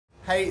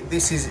Hey,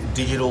 this is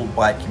Digital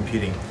Byte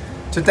Computing.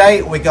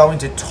 Today we're going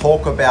to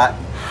talk about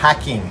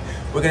hacking.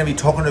 We're going to be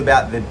talking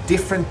about the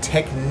different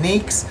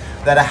techniques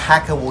that a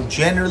hacker will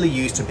generally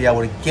use to be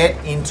able to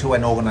get into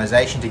an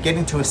organization, to get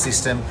into a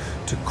system,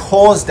 to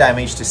cause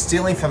damage, to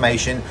steal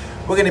information.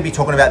 We're going to be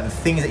talking about the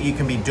things that you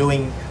can be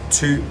doing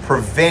to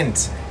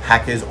prevent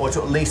hackers, or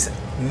to at least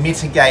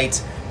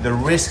mitigate the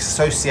risks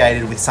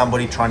associated with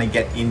somebody trying to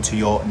get into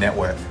your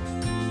network.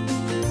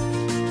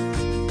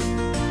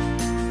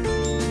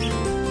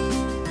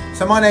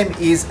 So my name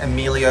is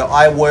Emilio.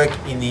 I work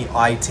in the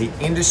IT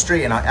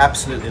industry and I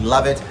absolutely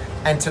love it.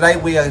 And today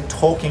we are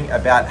talking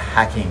about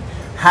hacking.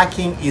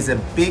 Hacking is a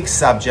big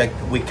subject.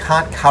 We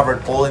can't cover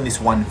it all in this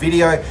one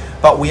video,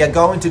 but we are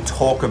going to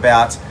talk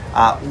about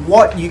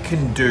what you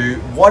can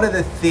do, what are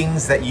the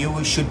things that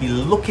you should be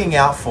looking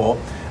out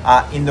for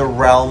in the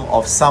realm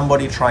of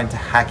somebody trying to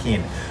hack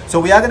in. So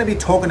we are going to be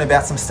talking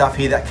about some stuff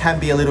here that can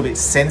be a little bit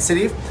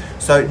sensitive.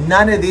 So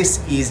none of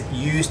this is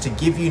used to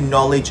give you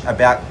knowledge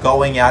about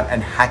going out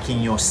and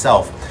hacking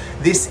yourself.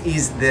 This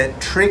is the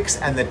tricks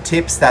and the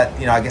tips that,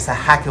 I guess a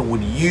hacker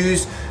would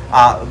use,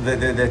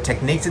 the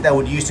techniques that they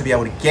would use to be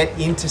able to get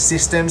into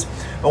systems.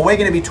 But we're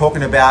going to be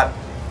talking about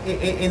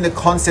in the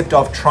concept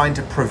of trying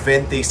to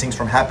prevent these things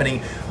from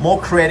happening, more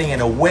creating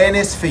an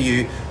awareness for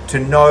you to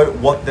know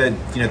what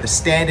the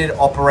standard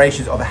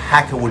operations of a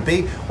hacker would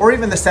be, or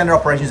even the standard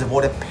operations of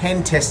what a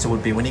pen tester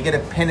would be. When you get a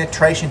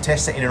penetration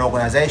tester in an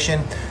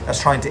organization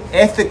that's trying to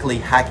ethically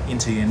hack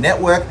into your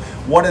network,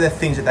 what are the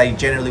things that they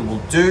generally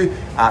will do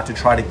to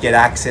try to get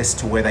access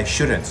to where they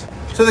shouldn't?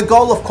 So the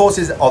goal, of course,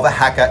 of a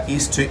hacker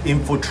is to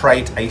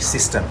infiltrate a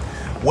system,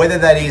 whether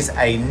that is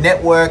a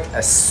network,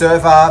 a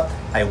server,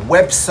 a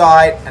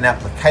website, an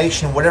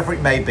application, whatever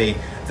it may be.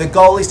 The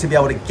goal is to be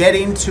able to get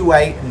into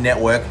a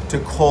network to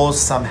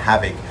cause some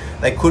havoc.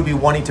 They could be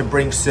wanting to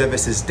bring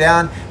services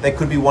down. They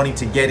could be wanting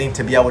to get in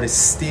to be able to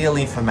steal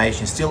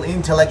information, steal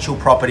intellectual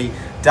property,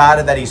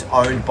 data that is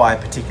owned by a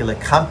particular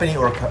company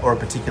or a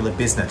particular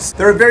business.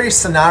 There are various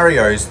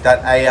scenarios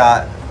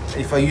that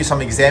if I use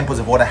some examples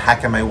of what a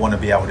hacker may want to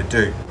be able to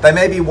do. They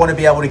maybe want to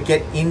be able to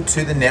get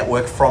into the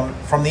network from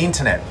the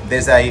internet.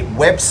 There's a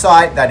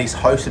website that is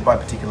hosted by a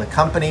particular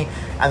company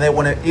and they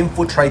want to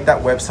infiltrate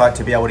that website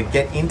to be able to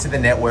get into the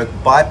network,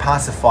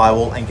 bypass a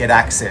firewall and get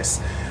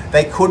access.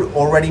 They could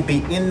already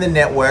be in the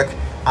network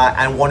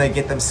and want to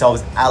get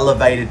themselves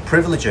elevated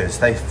privileges.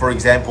 They, for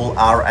example,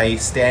 are a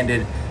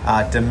standard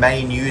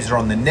domain user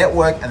on the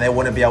network and they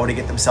want to be able to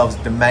get themselves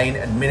domain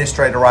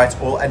administrator rights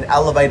or an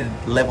elevated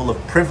level of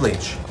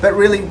privilege. But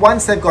really,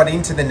 once they've got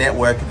into the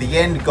network, the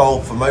end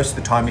goal for most of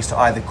the time is to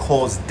either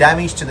cause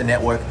damage to the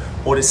network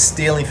or to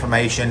steal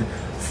information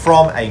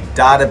from a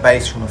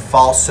database, from a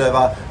file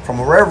server, from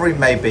wherever it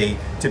may be,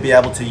 to be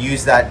able to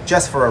use that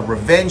just for a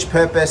revenge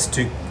purpose,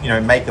 to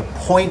make a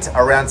point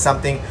around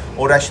something,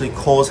 or to actually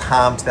cause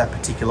harm to that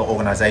particular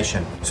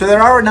organization. So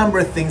there are a number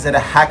of things that a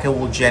hacker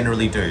will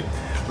generally do.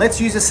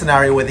 Let's use a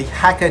scenario where the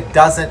hacker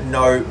doesn't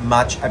know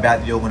much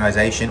about the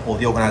organization or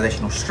the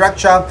organizational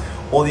structure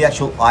or the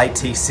actual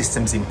IT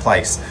systems in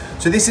place.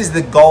 So this is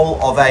the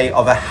goal of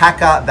a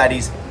hacker that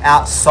is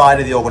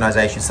outside of the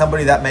organization,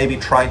 somebody that may be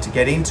trying to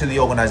get into the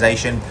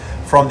organization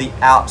from the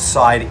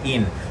outside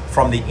in,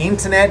 from the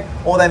internet,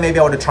 or they may be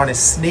able to try to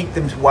sneak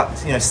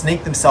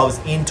themselves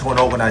into an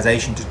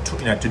organization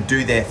to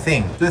do their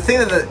thing. So the thing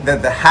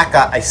that the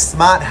hacker, a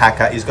smart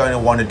hacker, is going to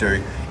want to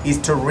do is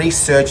to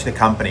research the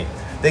company.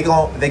 They're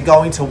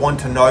going to want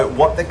to know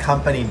what the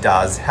company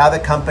does, how the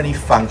company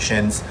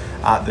functions,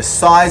 the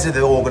size of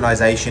the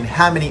organization,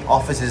 how many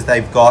offices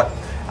they've got,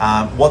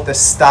 what the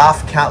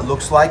staff count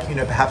looks like,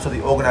 perhaps what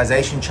the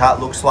organization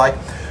chart looks like,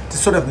 to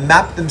sort of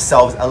map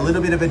themselves a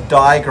little bit of a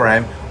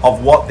diagram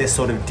of what they're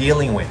sort of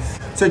dealing with.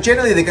 So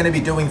generally they're going to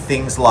be doing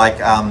things like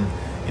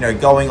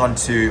going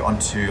onto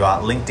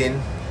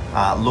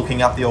LinkedIn,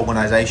 looking up the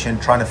organization,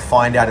 trying to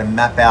find out and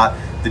map out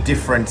the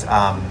different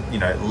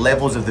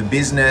levels of the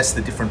business,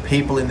 the different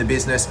people in the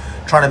business,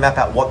 trying to map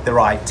out what their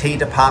IT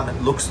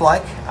department looks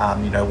like,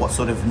 what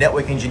sort of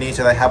network engineers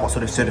do they have, what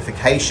sort of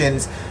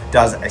certifications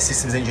does a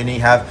systems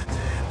engineer have.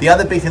 The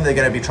other big thing they're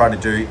going to be trying to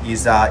do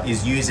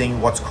is using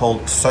what's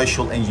called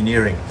social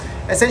engineering,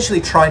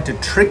 essentially trying to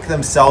trick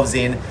themselves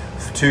in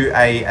to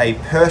a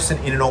person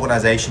in an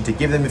organization to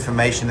give them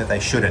information that they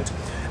shouldn't.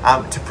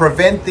 To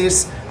prevent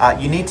this,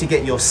 you need to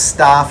get your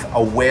staff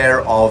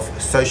aware of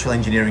social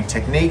engineering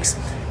techniques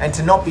and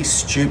to not be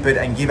stupid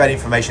and give out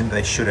information that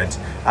they shouldn't.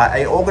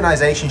 An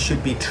organization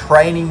should be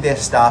training their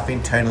staff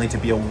internally to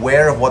be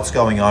aware of what's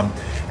going on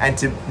and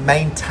to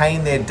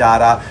maintain their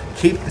data,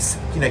 keep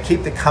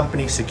the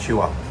company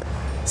secure.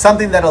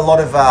 Something that a lot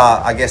of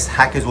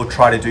hackers will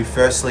try to do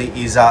firstly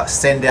is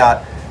send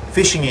out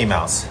phishing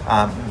emails.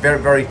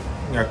 Very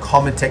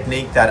common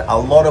technique that a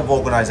lot of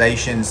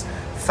organizations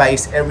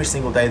face every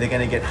single day. They're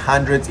going to get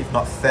hundreds, if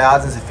not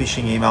thousands, of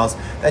phishing emails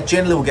that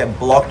generally will get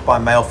blocked by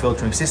mail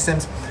filtering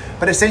systems.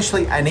 But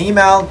essentially an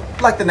email,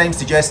 like the name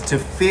suggests, to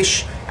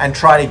phish and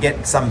try to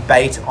get some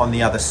bait on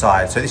the other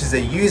side. So this is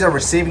a user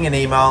receiving an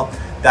email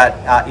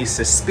that is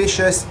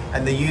suspicious,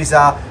 and the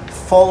user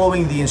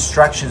following the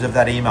instructions of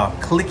that email,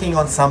 clicking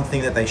on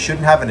something that they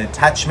shouldn't have, an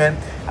attachment,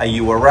 a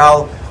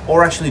URL,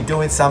 or actually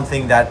doing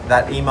something that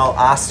that email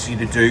asks you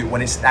to do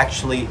when it's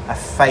actually a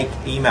fake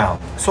email.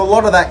 So a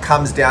lot of that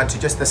comes down to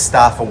just the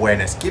staff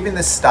awareness, giving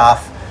the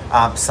staff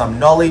some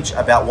knowledge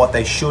about what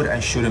they should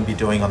and shouldn't be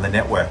doing on the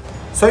network.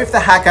 So if the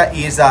hacker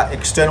is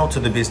external to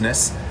the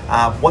business,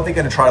 what they're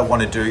going to try to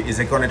want to do is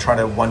they're going to try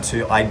to want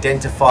to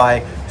identify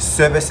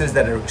services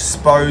that are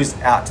exposed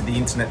out to the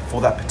internet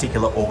for that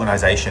particular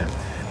organization.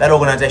 That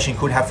organization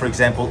could have, for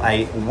example,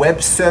 a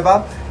web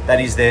server that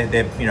is their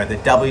the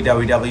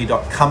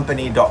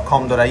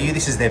www.company.com.au.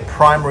 This is their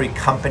primary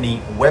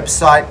company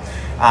website.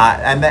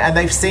 And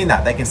they've seen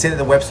that. They can see that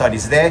the website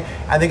is there,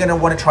 and they're going to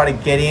want to try to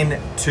get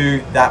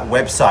into that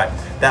website.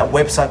 That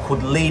website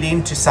could lead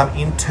into some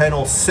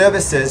internal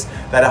services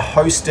that are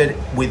hosted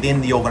within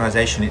the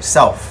organization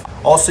itself.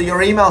 Also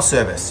your email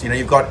service.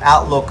 You've got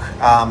Outlook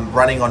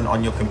running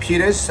on your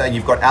computers, so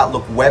you've got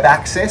Outlook Web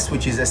Access,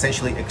 which is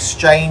essentially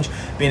Exchange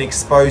being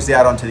exposed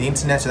out onto the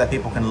internet so that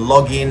people can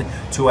log in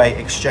to a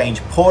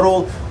Exchange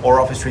portal or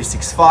Office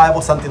 365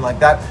 or something like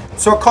that.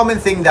 So a common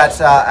thing that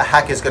a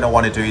hacker is going to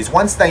want to do is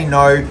once they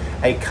know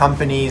a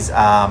company's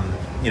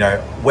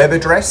web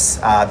address,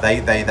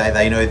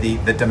 they know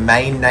the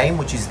domain name,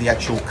 which is the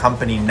actual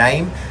company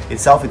name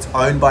itself. It's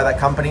owned by that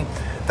company.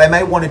 They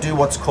may want to do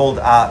what's called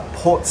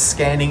port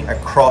scanning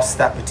across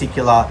that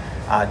particular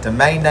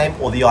domain name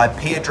or the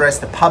IP address,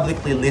 the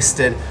publicly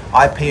listed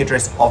IP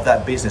address of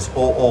that business,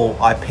 or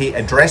IP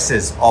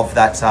addresses of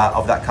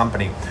that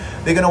company.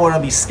 They're going to want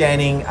to be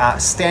scanning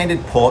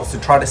standard ports to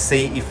try to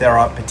see if there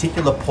are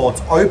particular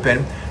ports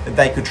open that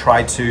they could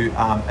try to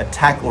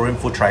attack or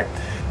infiltrate.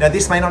 Now,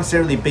 this may not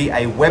necessarily be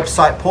a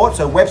website port.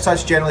 So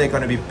websites generally are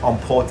going to be on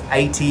port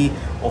 80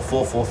 or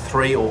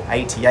 443 or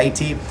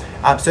 8080.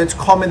 So it's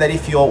common that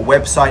if your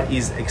website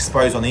is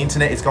exposed on the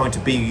internet, it's going to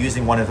be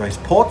using one of those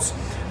ports.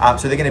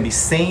 So they're going to be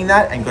seeing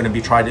that and going to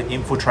be trying to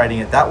infiltrating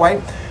it that way.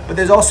 But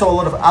there's also a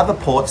lot of other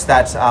ports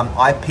that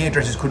IP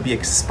addresses could be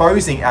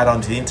exposing out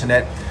onto the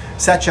internet,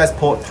 such as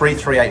port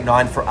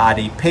 3389 for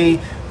RDP,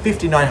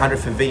 5900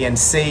 for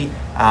VNC,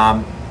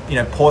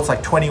 ports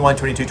like 21,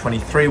 22,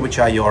 23, which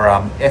are your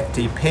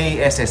FTP,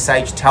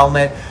 SSH,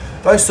 Telnet,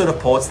 those sort of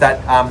ports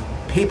that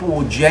people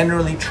will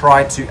generally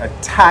try to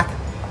attack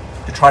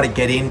to try to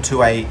get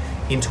into a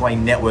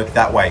network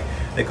that way.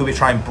 They could be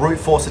trying brute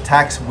force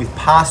attacks with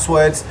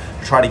passwords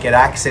to try to get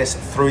access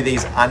through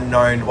these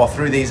unknown or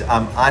through these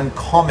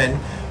uncommon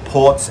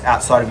ports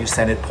outside of your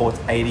standard ports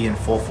 80 and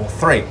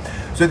 443.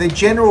 So the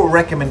general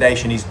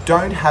recommendation is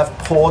don't have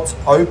ports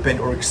open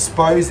or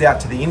exposed out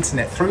to the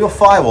internet through your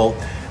firewall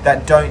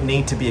that don't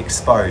need to be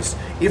exposed.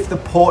 If the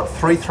port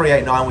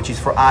 3389, which is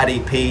for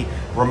RDP,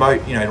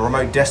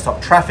 remote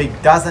desktop traffic,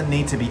 doesn't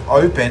need to be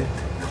open,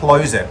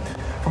 close it.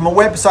 From a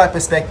website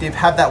perspective,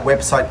 have that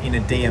website in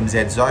a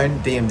DMZ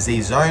zone,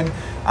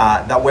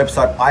 that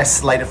website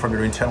isolated from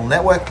your internal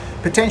network,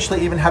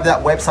 potentially even have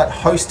that website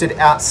hosted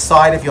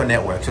outside of your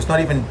network, so it's not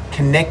even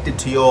connected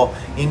to your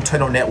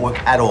internal network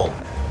at all.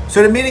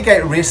 So to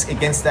mitigate risk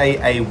against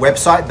a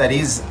website that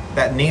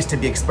needs to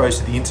be exposed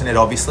to the internet,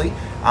 obviously,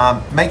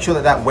 make sure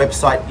that that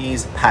website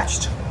is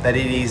patched, that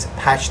it is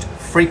patched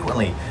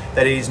frequently,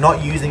 that it is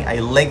not using a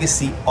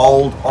legacy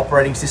old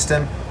operating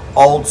system,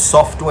 old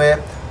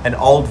software, an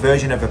old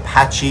version of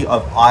Apache,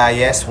 of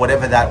IIS,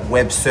 whatever that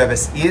web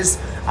service is.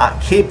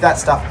 Keep that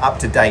stuff up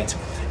to date.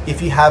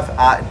 If you have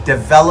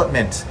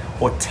development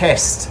or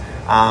test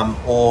other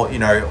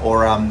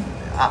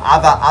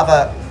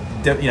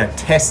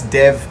test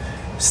dev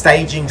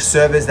staging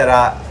servers that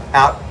are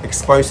out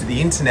exposed to the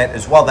internet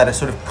as well, that are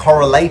sort of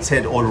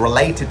correlated or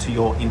related to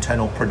your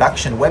internal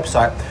production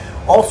website,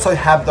 also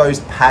have those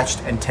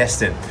patched and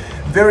tested.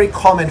 Very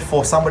common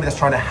for somebody that's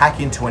trying to hack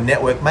into a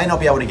network, may not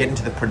be able to get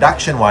into the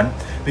production one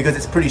because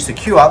it's pretty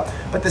secure,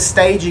 but the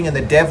staging and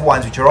the dev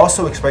ones, which are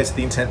also exposed to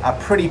the internet, are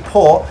pretty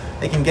poor.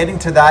 They can get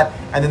into that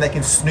and then they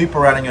can snoop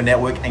around on your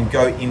network and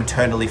go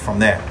internally from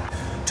there.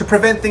 To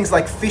prevent things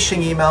like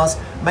phishing emails,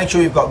 make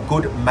sure you've got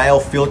good mail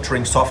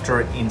filtering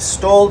software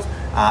installed,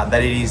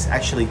 that it is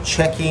actually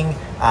checking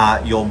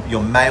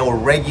your mail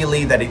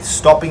regularly, that it's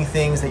stopping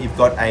things, that you've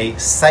got a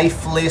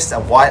safe list, a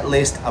white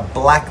list, a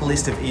black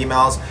list of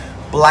emails,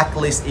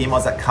 blacklist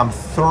emails that come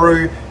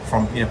through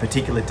from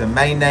particular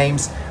domain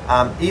names.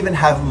 Even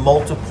have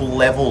multiple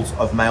levels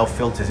of mail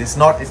filters. It's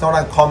not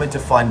uncommon to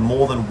find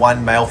more than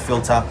one mail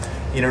filter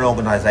in an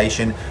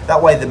organization.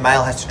 That way the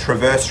mail has to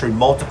traverse through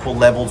multiple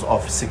levels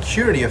of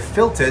security of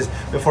filters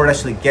before it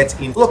actually gets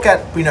in. Look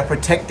at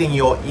protecting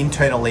your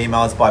internal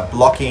emails by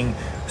blocking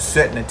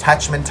certain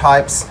attachment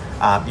types,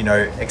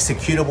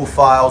 executable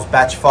files,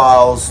 batch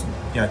files,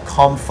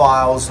 com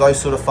files,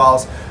 those sort of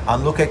files.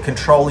 Look at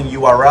controlling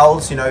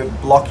URLs,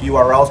 block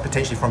URLs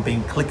potentially from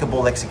being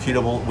clickable,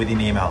 executable within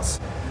emails.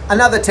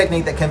 Another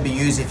technique that can be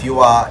used if you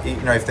are,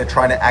 if they're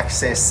trying to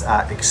access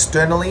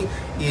externally,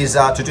 is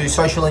to do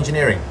social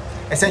engineering.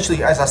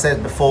 Essentially, as I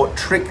said before,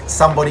 trick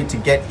somebody to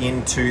get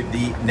into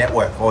the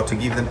network or to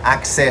give them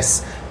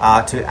access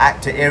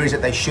to areas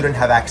that they shouldn't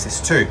have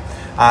access to.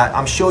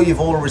 I'm sure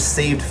you've all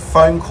received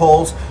phone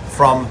calls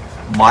from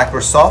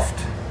Microsoft,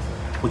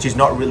 which is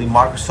not really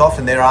Microsoft,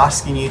 and they're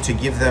asking you to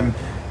give them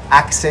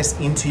access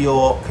into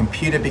your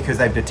computer because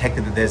they've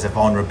detected that there's a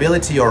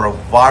vulnerability or a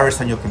virus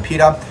on your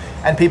computer,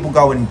 and people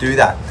go and do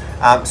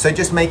that. So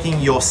just making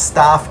your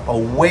staff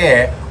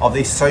aware of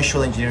these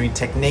social engineering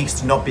techniques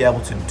to not be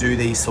able to do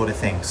these sort of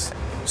things.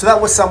 So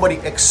that was somebody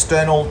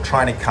external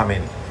trying to come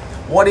in.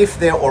 What if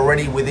they're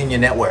already within your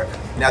network?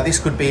 Now this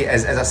could be,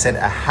 as I said,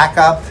 a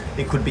hacker.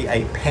 It could be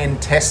a pen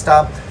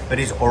tester that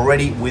is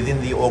already within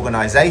the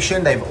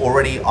organization. They've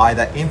already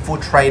either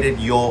infiltrated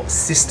your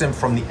system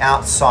from the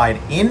outside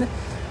in.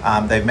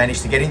 They've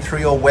managed to get in through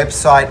your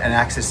website and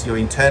access your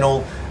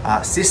internal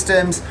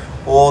systems,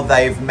 or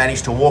they've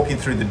managed to walk in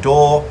through the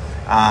door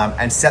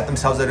and set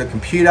themselves at a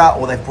computer,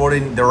 or they've brought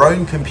in their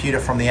own computer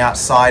from the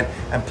outside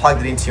and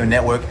plugged it into your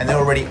network, and they're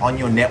already on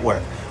your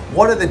network.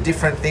 What are the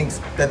different things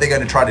that they're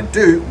going to try to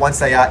do once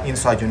they are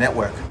inside your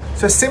network?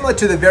 So similar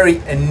to the very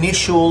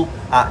initial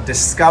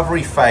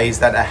discovery phase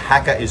that a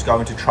hacker is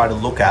going to try to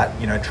look at,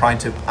 trying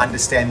to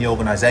understand the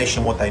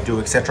organization, what they do,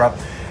 etc.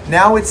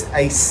 Now it's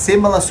a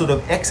similar sort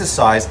of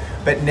exercise,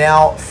 but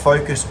now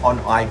focus on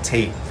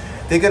IT.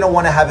 They're going to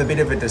want to have a bit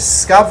of a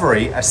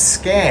discovery, a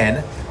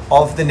scan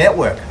of the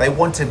network. They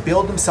want to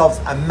build themselves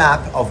a map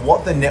of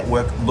what the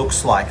network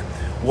looks like.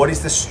 What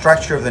is the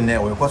structure of the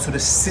network? What sort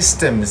of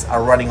systems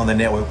are running on the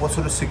network? What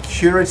sort of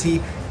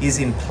security is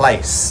in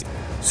place?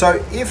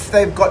 So if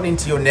they've gotten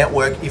into your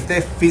network, if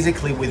they're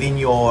physically within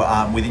your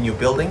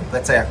building,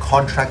 let's say a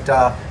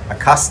contractor, a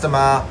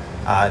customer,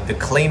 the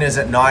cleaners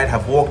at night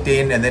have walked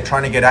in and they're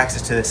trying to get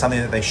access to something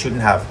that they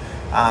shouldn't have.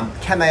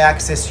 Can they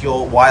access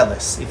your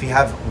wireless? If you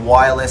have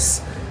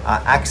wireless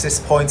access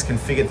points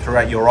configured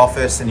throughout your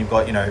office and you've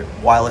got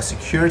wireless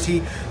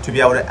security to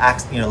be able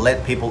to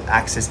let people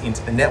access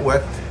into the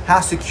network, how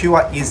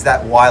secure is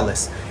that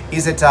wireless?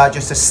 Is it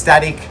just a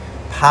static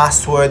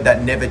password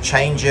that never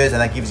changes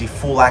and that gives you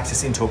full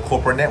access into a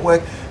corporate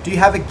network? Do you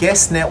have a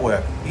guest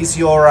network? Is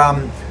your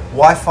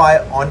Wi-Fi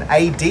on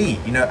AD?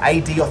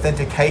 AD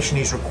authentication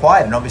is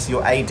required, and obviously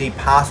your AD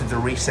passwords are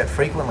reset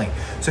frequently.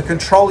 So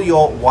control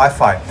your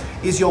Wi-Fi.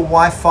 Is your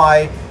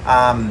Wi-Fi,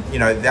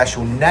 the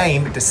actual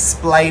name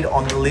displayed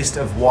on the list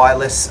of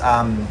wireless,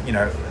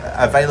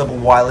 available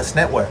wireless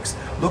networks?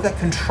 Look at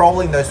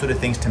controlling those sort of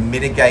things to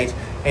mitigate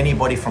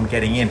anybody from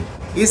getting in.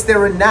 Is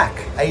there a NAC,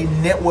 a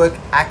network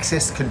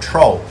access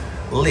control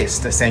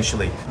list,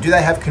 essentially? Do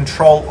they have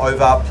control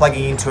over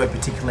plugging into a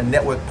particular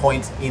network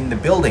point in the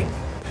building?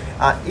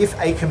 If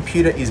a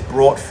computer is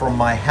brought from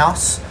my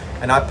house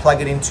and I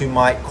plug it into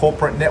my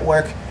corporate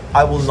network,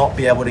 I will not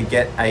be able to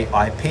get an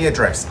IP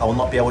address. I will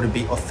not be able to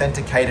be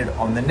authenticated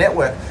on the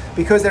network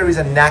because there is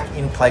a NAC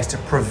in place to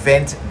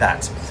prevent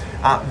that.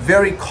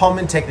 Very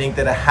common technique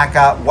that a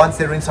hacker, once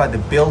they're inside the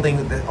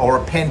building, or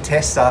a pen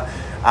tester,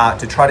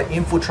 to try to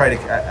infiltrate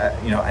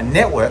a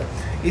network,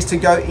 is to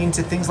go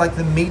into things like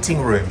the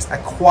meeting rooms, a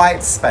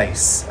quiet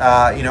space,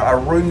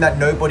 a room that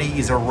nobody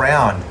is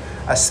around,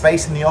 a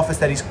space in the office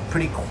that is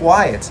pretty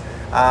quiet,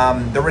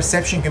 the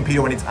reception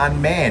computer when it's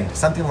unmanned,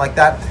 something like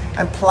that,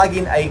 and plug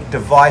in a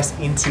device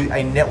into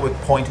a network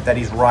point that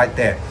is right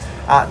there.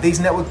 These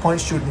network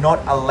points should not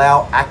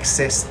allow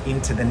access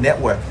into the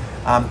network.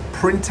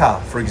 Printer,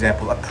 for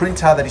example, a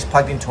printer that is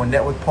plugged into a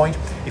network point.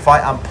 If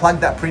I unplug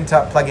that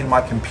printer, plug in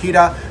my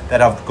computer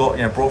that I've got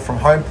brought from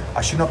home,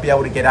 I should not be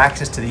able to get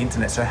access to the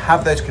internet. So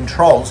have those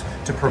controls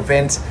to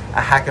prevent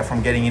a hacker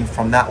from getting in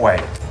from that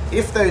way.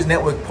 If those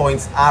network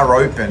points are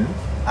open,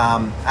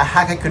 a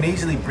hacker can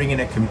easily bring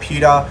in a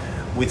computer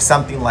with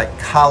something like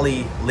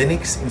Kali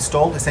Linux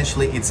installed.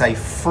 Essentially, it's a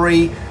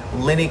free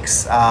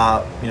Linux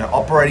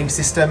operating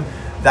system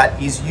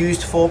that is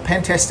used for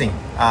pen testing.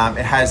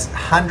 It has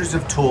hundreds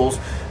of tools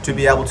to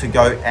be able to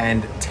go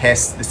and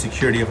test the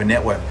security of a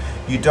network.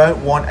 You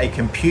don't want a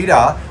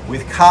computer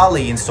with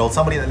Kali installed,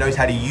 somebody that knows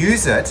how to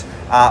use it,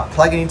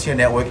 plugging into your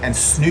network and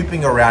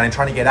snooping around and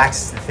trying to get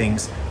access to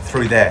things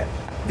through there.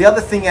 The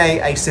other thing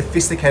a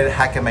sophisticated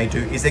hacker may do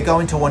is they're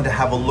going to want to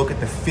have a look at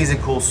the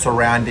physical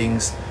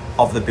surroundings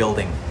of the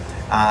building.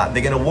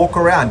 They're going to walk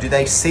around. Do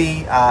they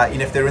see,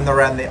 if they're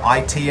around the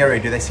IT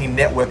area, do they see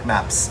network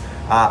maps?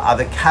 Are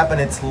the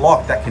cabinets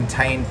locked that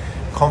contain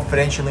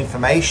confidential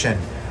information?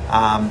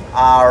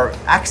 Are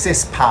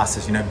access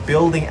passes,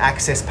 building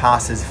access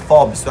passes,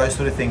 fobs, those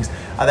sort of things,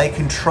 are they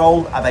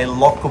controlled? Are they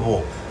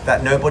lockable,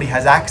 that nobody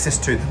has access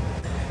to them?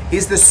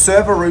 Is the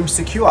server room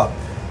secure?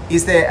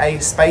 Is there a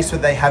space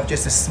where they have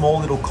just a small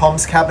little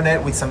comms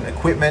cabinet with some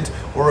equipment,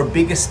 or a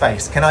bigger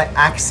space? Can I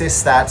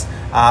access that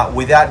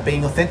without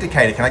being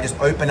authenticated? Can I just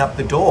open up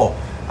the door?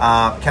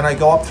 Can I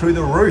go up through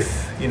the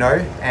roof,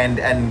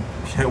 and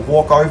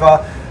walk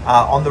over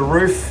on the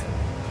roof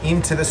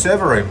into the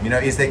server room?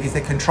 Is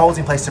there controls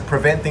in place to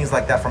prevent things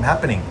like that from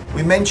happening?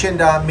 We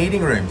mentioned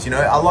meeting rooms. A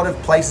lot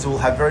of places will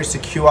have very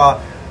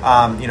secure,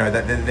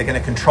 that they're going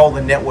to control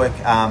the network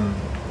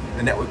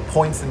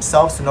points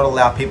themselves to not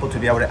allow people to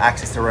be able to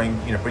access their own,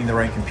 bring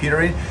their own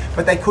computer in.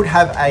 But they could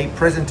have a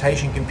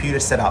presentation computer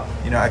set up,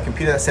 a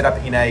computer that's set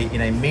up in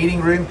a meeting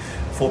room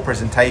for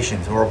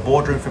presentations or a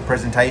boardroom for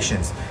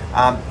presentations?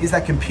 Is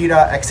that computer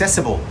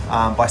accessible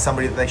by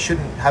somebody that they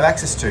shouldn't have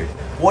access to?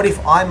 What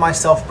if I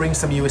myself bring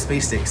some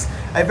USB sticks?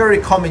 A very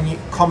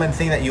common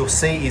thing that you'll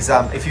see is,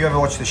 if you ever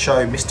watch the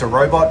show Mr.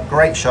 Robot,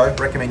 great show,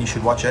 recommend you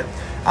should watch it.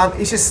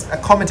 It's just a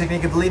common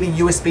technique of leaving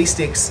USB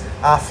sticks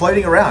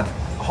floating around.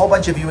 A whole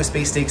bunch of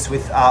USB sticks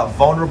with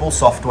vulnerable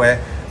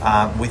software,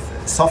 with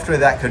software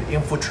that could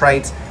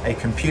infiltrate a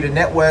computer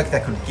network,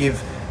 that could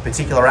give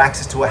particular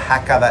access to a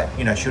hacker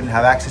that shouldn't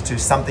have access to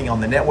something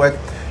on the network.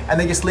 And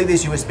they just leave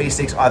these USB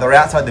sticks either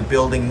outside the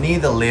building, near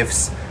the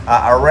lifts,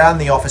 around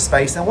the office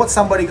space. And what's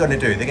somebody going to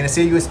do? They're going to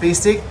see a USB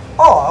stick.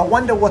 Oh, I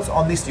wonder what's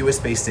on this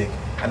USB stick.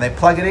 And they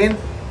plug it in,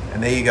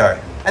 and there you go.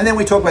 And then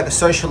we talk about the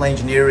social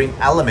engineering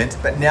element,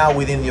 but now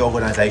within the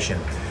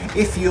organization.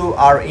 If you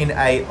are in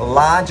a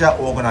larger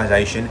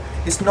organization,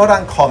 it's not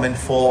uncommon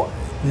for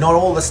not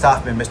all the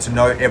staff members to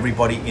know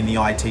everybody in the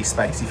IT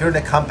space. If you're in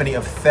a company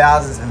of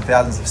thousands and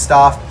thousands of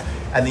staff,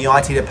 and the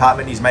IT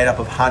department is made up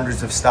of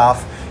hundreds of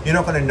staff, you're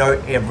not going to know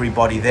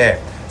everybody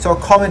there. So a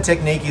common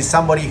technique is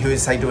somebody who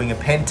is, say, doing a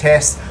pen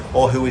test,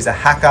 or who is a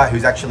hacker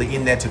who's actually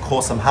in there to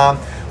cause some harm,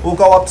 will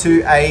go up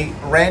to a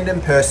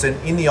random person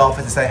in the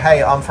office and say,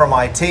 hey, I'm from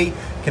IT,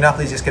 can I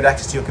please just get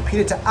access to your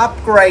computer to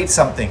upgrade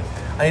something?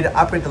 I need to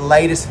upgrade the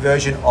latest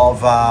version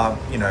of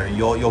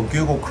your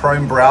Google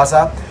Chrome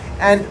browser.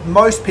 And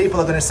most people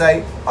are going to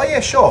say, oh yeah,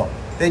 sure.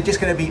 They're just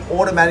going to be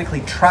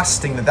automatically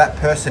trusting that that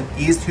person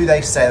is who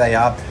they say they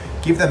are,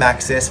 give them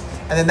access,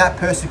 and then that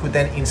person could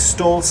then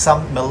install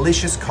some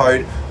malicious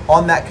code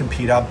on that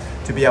computer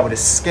to be able to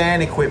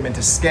scan equipment,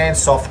 to scan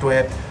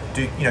software,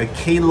 do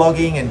key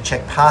logging and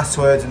check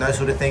passwords and those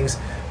sort of things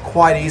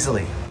quite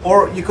easily.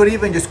 Or you could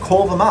even just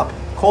call them up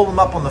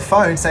on the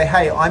phone, say,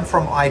 hey, I'm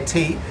from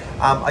IT,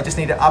 I just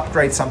need to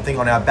upgrade something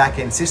on our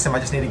back-end system, I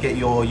just need to get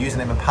your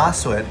username and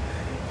password.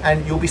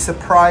 And you'll be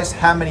surprised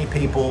how many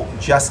people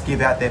just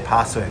give out their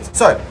passwords.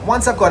 So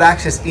once I've got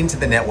access into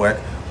the network,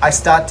 I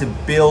start to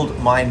build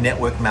my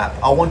network map.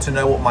 I want to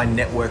know what my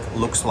network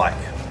looks like.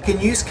 I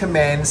can use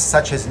commands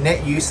such as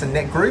netuse and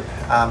netgroup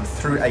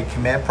through a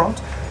command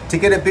prompt to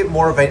get a bit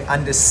more of an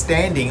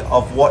understanding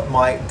of what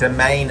my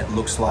domain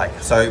looks like.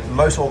 So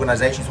most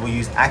organizations will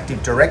use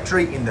Active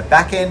Directory in the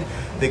back end.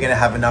 They're going to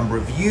have a number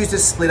of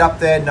users split up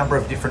there, a number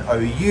of different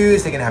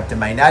OUs. They're going to have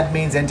domain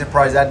admins,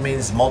 enterprise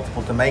admins,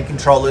 multiple domain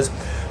controllers.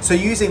 So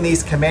using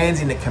these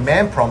commands in the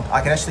command prompt,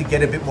 I can actually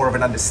get a bit more of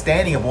an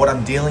understanding of what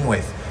I'm dealing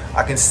with.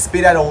 I can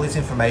spit out all this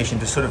information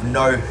to sort of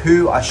know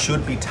who I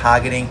should be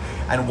targeting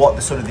and what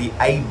the sort of the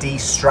AD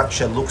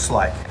structure looks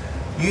like.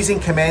 Using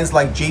commands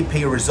like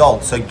GP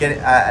result, so get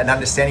an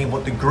understanding of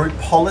what the group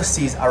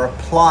policies are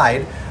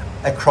applied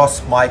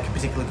across my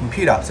particular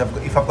computer. So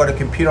if I've got a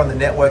computer on the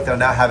network that I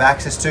now have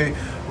access to,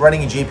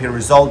 running a GP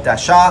result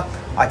 -R,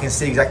 I can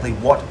see exactly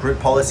what group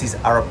policies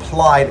are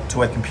applied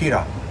to a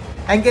computer.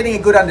 And getting a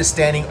good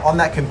understanding on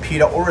that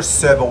computer or a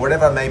server,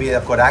 whatever maybe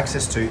I've got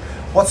access to,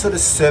 what sort of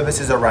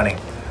services are running,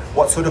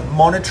 what sort of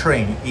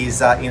monitoring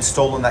is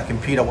installed on that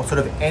computer, what sort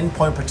of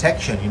endpoint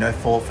protection,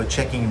 for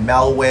checking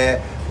malware,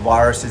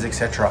 viruses,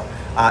 etc.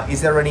 Is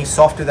there any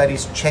software that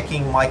is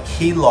checking my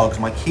key logs,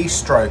 my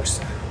keystrokes,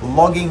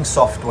 logging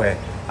software,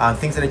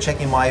 things that are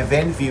checking my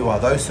event viewer,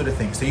 those sort of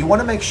things. So you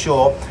want to make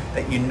sure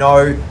that you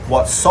know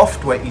what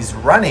software is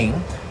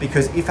running,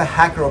 because if a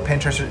hacker or pen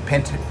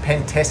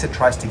tester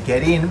tries to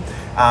get in,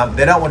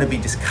 they don't want to be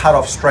just cut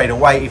off straight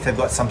away if they've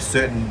got some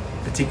certain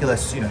particular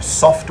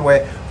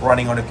software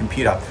running on a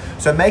computer.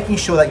 So making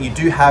sure that you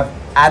do have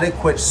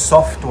adequate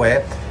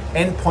software,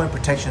 endpoint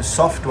protection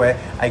software,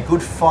 a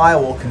good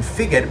firewall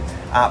configured,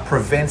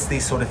 prevents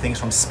these sort of things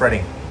from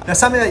spreading. Now,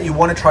 something that you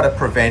want to try to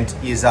prevent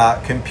is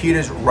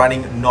computers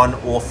running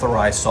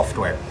non-authorized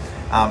software.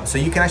 So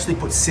you can actually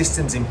put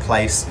systems in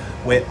place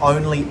where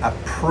only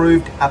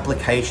approved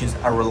applications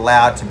are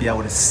allowed to be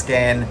able to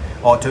scan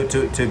or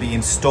to be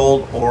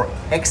installed or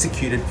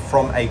executed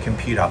from a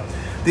computer.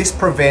 This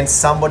prevents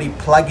somebody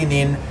plugging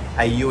in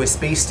a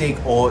USB stick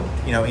or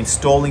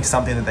installing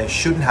something that they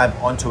shouldn't have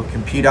onto a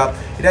computer.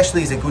 It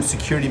actually is a good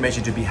security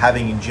measure to be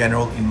having in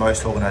general in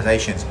most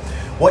organizations.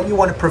 What you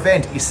want to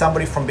prevent is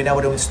somebody from being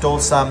able to install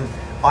some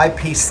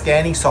IP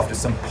scanning software,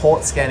 some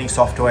port scanning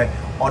software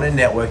on a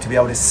network to be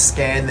able to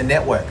scan the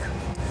network.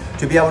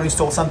 To be able to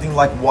install something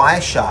like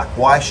Wireshark.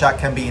 Wireshark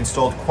can be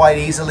installed quite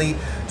easily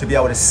to be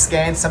able to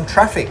scan some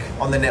traffic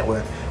on the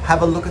network.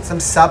 Have a look at some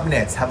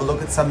subnets, have a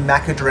look at some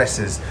MAC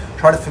addresses,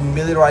 try to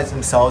familiarize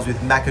themselves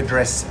with MAC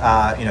address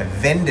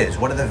vendors.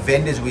 What are the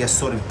vendors we are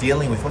sort of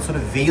dealing with? What sort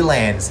of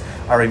VLANs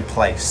are in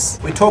place?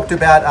 We talked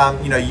about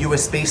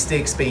USB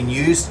sticks being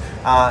used.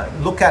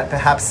 Look at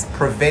perhaps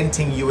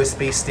preventing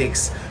USB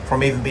sticks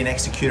from even being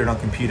executed on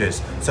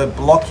computers. So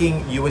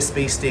blocking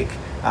USB stick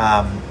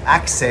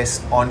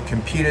access on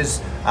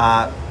computers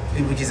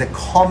which is a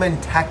common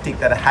tactic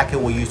that a hacker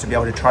will use to be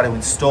able to try to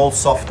install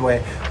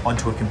software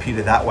onto a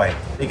computer that way.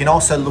 You can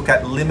also look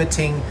at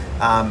limiting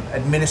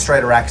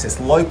administrator access,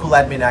 local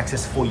admin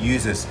access for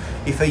users.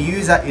 If a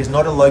user is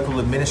not a local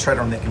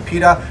administrator on their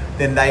computer,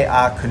 then they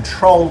are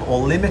controlled or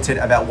limited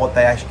about what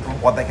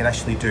they can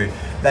actually do.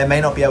 They may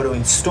not be able to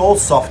install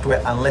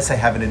software unless they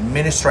have an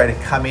administrator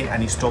come in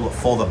and install it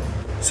for them.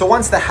 So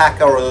once the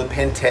hacker or the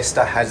pen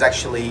tester has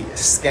actually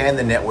scanned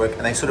the network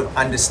and they sort of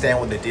understand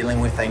what they're dealing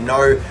with, they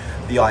know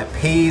the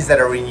IPs that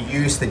are in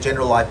use, the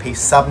general IP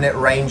subnet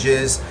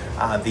ranges,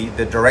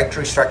 the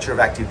directory structure of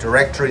Active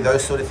Directory,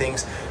 those sort of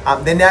things,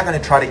 they're now going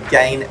to try to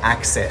gain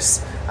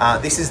access.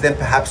 This is them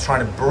perhaps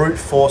trying to brute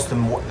force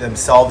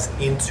themselves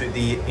into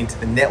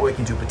the network,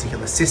 into a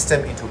particular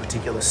system, into a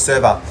particular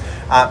server.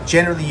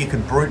 Generally, you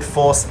can brute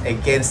force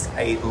against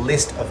a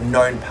list of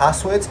known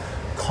passwords,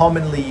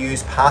 commonly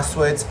used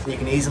passwords. You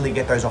can easily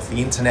get those off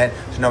the internet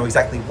to know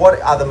exactly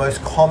what are the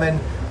most common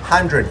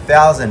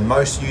 100,000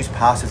 most used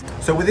passwords.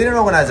 So within an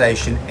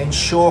organization,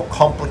 ensure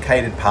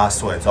complicated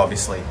passwords,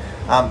 obviously.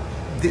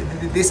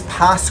 This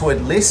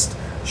password list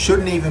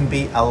shouldn't even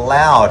be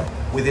allowed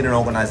within an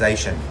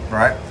organization,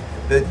 right?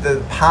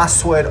 The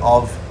password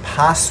of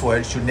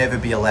passwords should never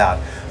be allowed.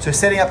 So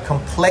setting up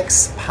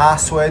complex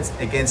passwords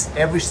against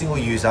every single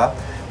user,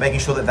 making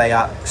sure that they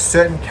are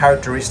certain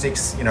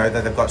characteristics, you know,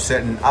 that they've got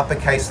certain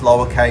uppercase,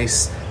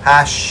 lowercase,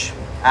 hash,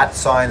 @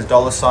 signs,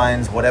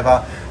 $signs,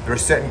 whatever. There are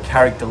certain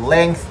character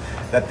length,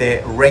 that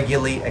they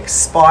regularly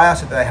expire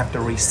so that they have to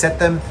reset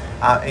them.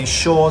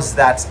 Ensures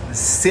that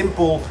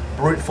simple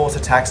brute force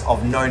attacks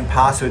of known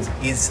passwords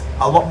is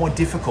a lot more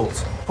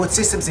difficult. Put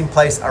systems in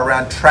place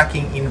around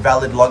tracking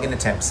invalid login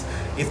attempts.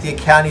 If the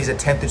account is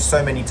attempted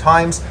so many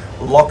times,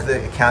 lock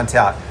the account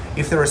out.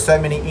 If there are so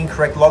many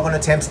incorrect login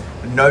attempts,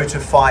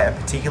 notify a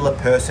particular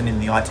person in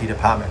the IT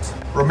department.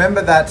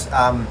 Remember that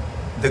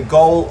the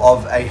goal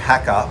of a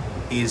hacker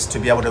is to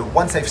be able to,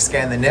 once they've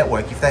scanned the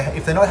network, if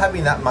they're not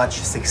having that much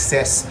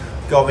success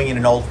going in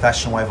an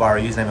old-fashioned way via a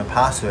username and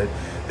password,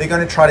 they're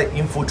going to try to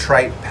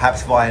infiltrate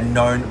perhaps via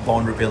known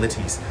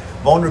vulnerabilities.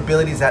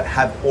 Vulnerabilities that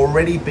have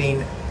already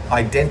been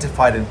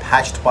identified and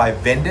patched by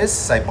vendors,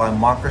 say by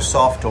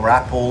Microsoft or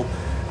Apple,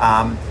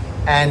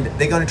 and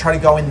they're going to try to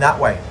go in that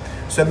way.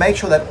 So make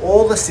sure that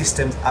all the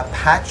systems are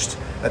patched,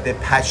 that they're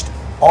patched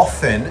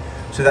often,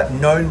 so that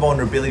known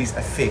vulnerabilities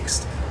are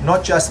fixed.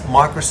 Not just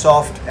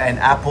Microsoft and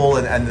Apple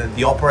and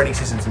the operating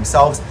systems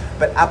themselves,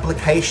 but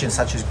applications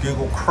such as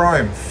Google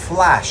Chrome,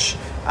 Flash,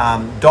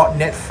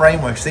 .NET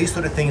frameworks, these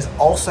sort of things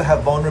also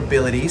have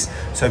vulnerabilities,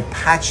 so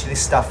patch this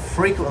stuff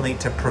frequently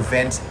to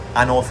prevent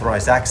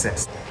unauthorized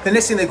access. The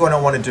next thing they're going to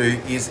want to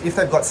do is, if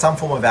they've got some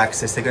form of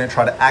access, they're going to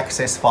try to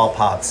access file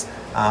paths.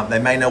 They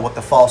may know what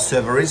the file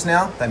server is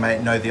now, they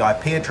may know the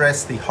IP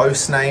address, the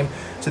host name,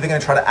 so they're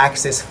going to try to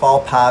access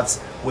file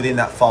paths within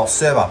that file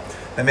server.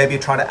 They may be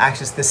trying to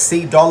access the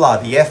 $,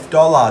 the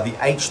 $, the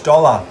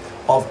 $,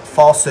 of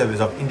file servers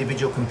of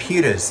individual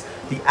computers,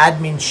 the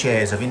admin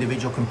shares of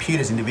individual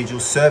computers, individual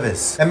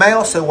servers. They may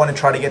also want to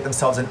try to get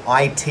themselves an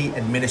IT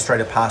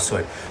administrator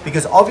password,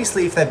 because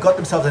obviously if they've got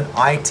themselves an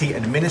IT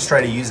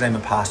administrator username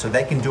and password,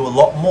 they can do a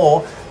lot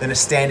more than a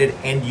standard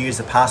end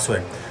user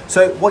password.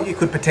 So what you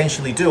could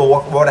potentially do,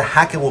 or what a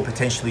hacker will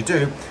potentially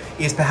do,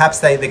 is perhaps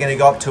they're going to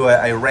go up to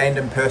a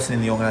random person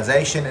in the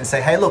organization and say,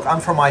 hey look,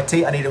 I'm from IT,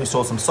 I need to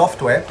install some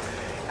software.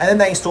 And then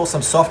they install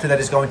some software that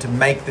is going to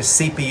make the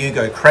CPU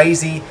go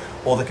crazy,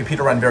 or the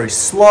computer run very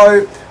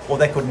slow, or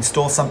they could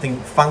install something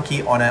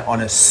funky on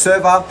a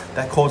server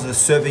that causes the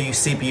server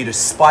CPU to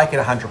spike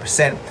at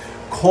 100%,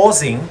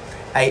 causing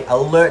an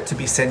alert to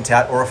be sent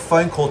out or a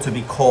phone call to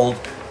be called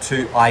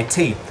to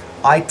IT.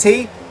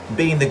 IT,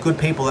 being the good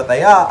people that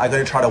they are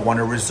going to try to want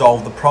to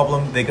resolve the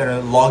problem. They're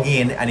going to log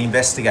in and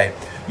investigate.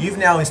 You've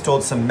now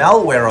installed some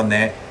malware on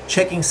there,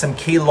 checking some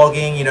key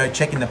logging, you know,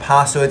 checking the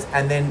passwords,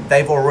 and then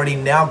they've already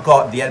now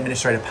got the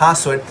administrator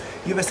password.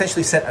 You've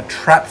essentially set a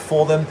trap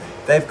for them.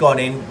 They've gone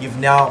in, you've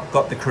now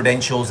got the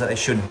credentials that they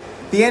shouldn't.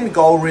 The end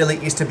goal really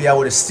is to be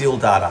able to steal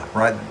data,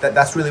 right?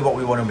 That's really what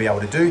we want to be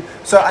able to do.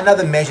 So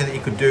another measure that you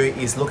could do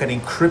is look at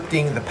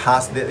encrypting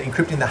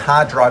encrypting the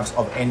hard drives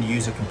of end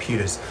user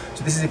computers.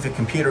 So this is if a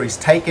computer is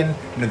taken,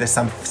 you know, there's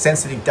some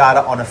sensitive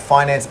data on a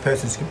finance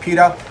person's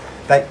computer,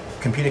 that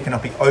computer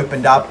cannot be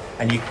opened up,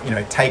 and you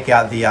take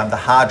out the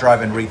hard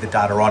drive and read the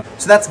data on.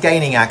 So that's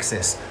gaining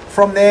access.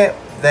 From there,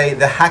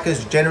 the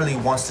hackers generally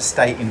wants to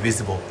stay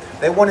invisible.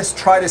 They want to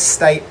try to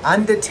stay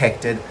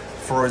undetected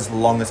for as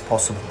long as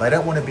possible. They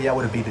don't want to be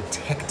able to be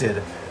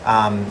detected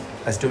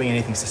as doing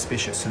anything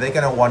suspicious. So they're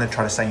going to want to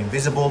try to stay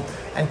invisible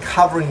and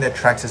covering their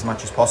tracks as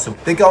much as possible.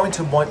 They're going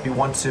to want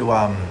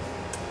to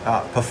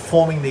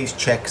performing these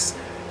checks,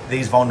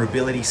 these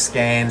vulnerability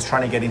scans,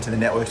 trying to get into the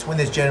networks when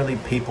there's generally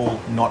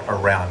people not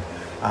around.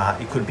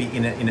 It could be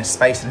in a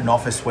space in an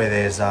office where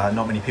there's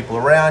not many people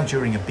around,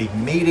 during a big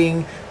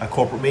meeting, a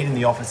corporate meeting,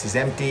 the office is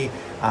empty,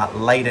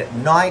 late at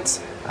night,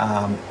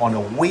 on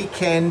a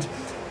weekend,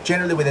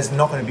 generally where there's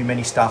not going to be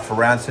many staff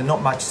around, so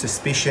not much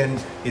suspicion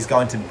is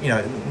going to,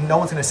 no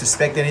one's going to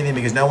suspect anything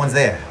because no one's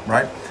there,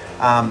 right?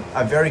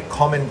 A very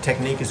common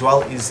technique as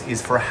well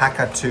is for a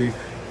hacker to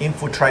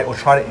infiltrate or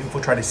try to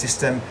infiltrate a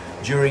system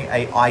during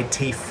a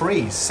IT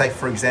freeze. Say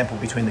for example,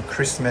 between the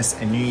Christmas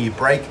and New Year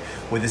break,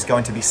 where there's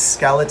going to be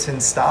skeleton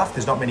staff.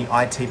 There's not many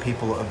IT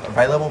people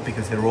available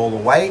because they're all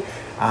away.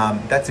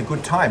 That's a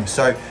good time.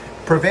 So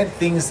prevent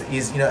things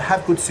is,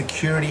 have good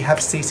security, have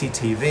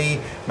CCTV,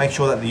 make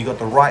sure that you've got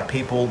the right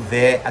people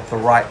there at the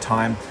right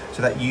time,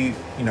 so that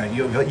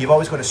you've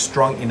always got a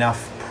strong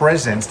enough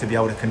presence to be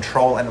able to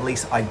control and at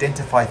least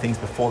identify things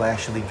before they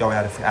actually go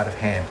out of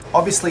hand.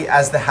 Obviously,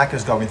 as the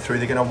hacker's going through,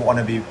 they're going to want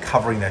to be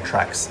covering their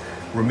tracks,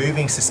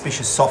 removing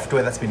suspicious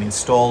software that's been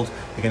installed.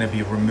 They're going to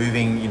be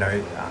removing,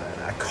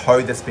 a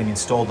code that's been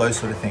installed, those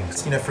sort of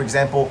things. For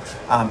example,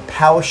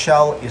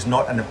 PowerShell is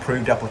not an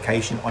approved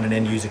application on an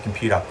end user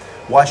computer.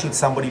 Why should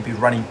somebody be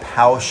running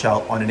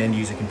PowerShell on an end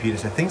user computer?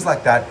 So things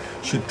like that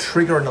should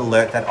trigger an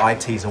alert that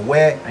IT is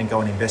aware and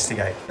go and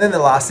investigate. Then the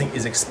last thing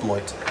is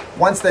exploit.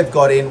 Once they've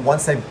got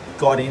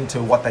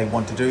into what they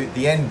want to do,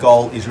 the end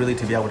goal is really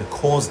to be able to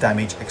cause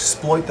damage,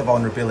 exploit the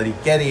vulnerability,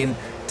 get in,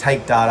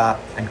 take data,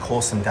 and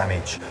cause some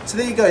damage. So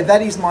there you go,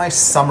 that is my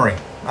summary.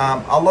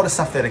 A lot of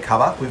stuff there to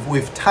cover.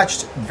 We've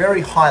touched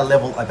very high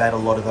level about a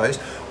lot of those.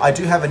 I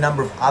do have a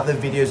number of other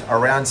videos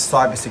around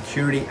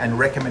cybersecurity and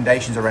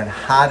recommendations around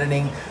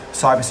hardening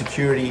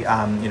cybersecurity,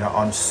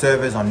 on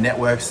servers, on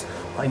networks,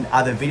 in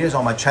other videos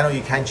on my channel.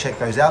 You can check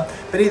those out.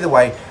 But either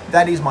way,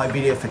 that is my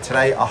video for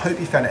today. I hope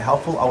you found it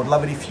helpful. I would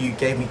love it if you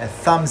gave me a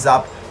thumbs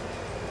up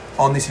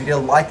on this video,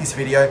 like this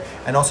video,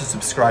 and also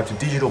subscribe to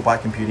Digital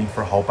Byte Computing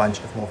for a whole bunch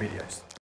of more videos.